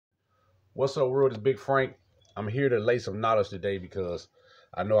What's up, world? It's Big Frank. I'm here to lay some knowledge today because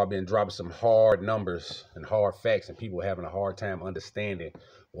I know I've been dropping some hard numbers and hard facts, and people having a hard time understanding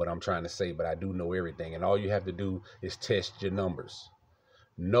what I'm trying to say, but I do know everything. And all you have to do is test your numbers.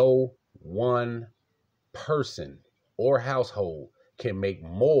 No one person or household can make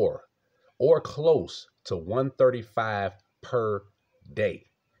more or close to 135 per day.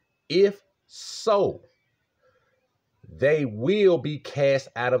 If so, they will be cast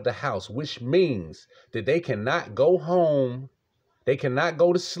out of the house, which means that they cannot go home. They cannot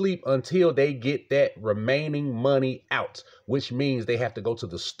go to sleep until they get that remaining money out, which means they have to go to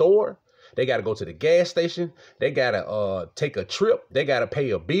the store. They got to go to the gas station. They got to take a trip. They got to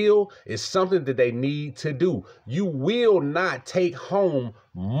pay a bill. It's something that they need to do. You will not take home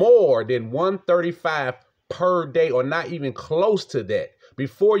more than 135 per day, or not even close to that.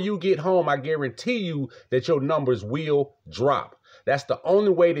 Before you get home, I guarantee you that your numbers will drop. That's the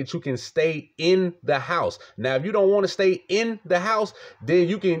only way that you can stay in the house. Now, if you don't want to stay in the house, then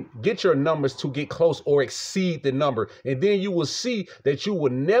you can get your numbers to get close or exceed the number. And then you will see that you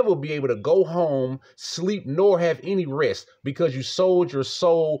will never be able to go home, sleep, nor have any rest because you sold your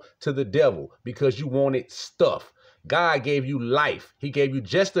soul to the devil because you wanted stuff. God gave you life. He gave you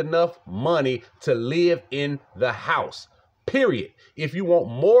just enough money to live in the house. Period. If you want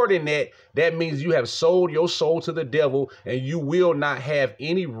more than that, that means you have sold your soul to the devil and you will not have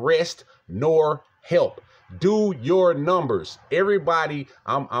any rest nor help. Do your numbers. Everybody,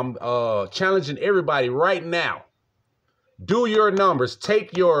 I'm challenging everybody right now. Do your numbers.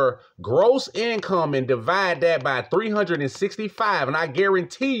 Take your gross income and divide that by 365. And I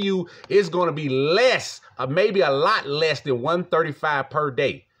guarantee you it's going to be less, maybe a lot less than 135 per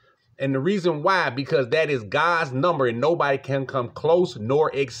day. And the reason why, because that is God's number and nobody can come close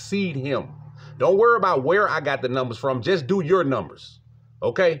nor exceed him. Don't worry about where I got the numbers from. Just do your numbers.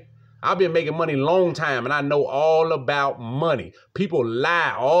 Okay? I've been making money a long time and I know all about money. People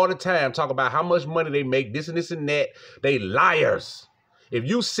lie all the time, talk about how much money they make, this and this and that. They liars. If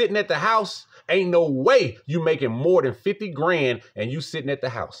you sitting at the house, ain't no way you making more than 50 grand and you sitting at the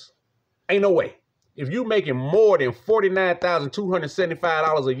house. Ain't no way. If you making more than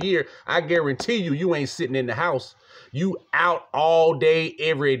 $49,275 a year, I guarantee you ain't sitting in the house. You out all day,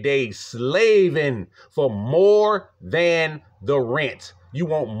 every day, slaving for more than the rent. You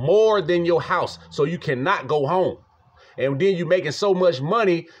want more than your house, so you cannot go home. And then you making so much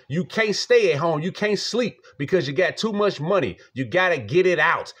money, you can't stay at home. You can't sleep because you got too much money. You got to get it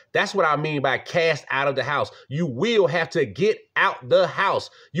out. That's what I mean by cast out of the house. You will have to get out the house.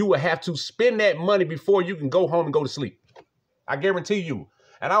 You will have to spend that money before you can go home and go to sleep. I guarantee you.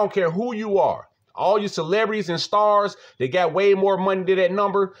 And I don't care who you are. All you celebrities and stars, they got way more money than that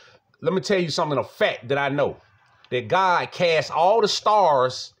number. Let me tell you something, a fact that I know. That God cast all the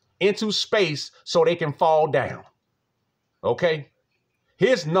stars into space so they can fall down. Okay,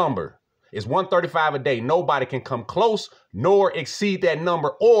 his number is 135 a day. Nobody can come close nor exceed that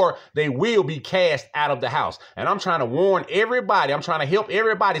number, or they will be cast out of the house. And I'm trying to warn everybody. I'm trying to help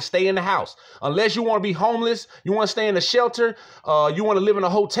everybody stay in the house. Unless you want to be homeless, you want to stay in a shelter, you want to live in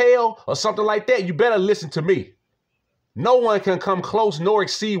a hotel or something like that, you better listen to me. No one can come close nor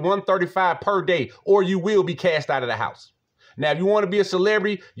exceed 135 per day, or you will be cast out of the house. Now, if you want to be a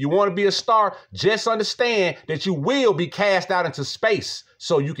celebrity, you want to be a star, just understand that you will be cast out into space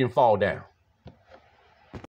so you can fall down.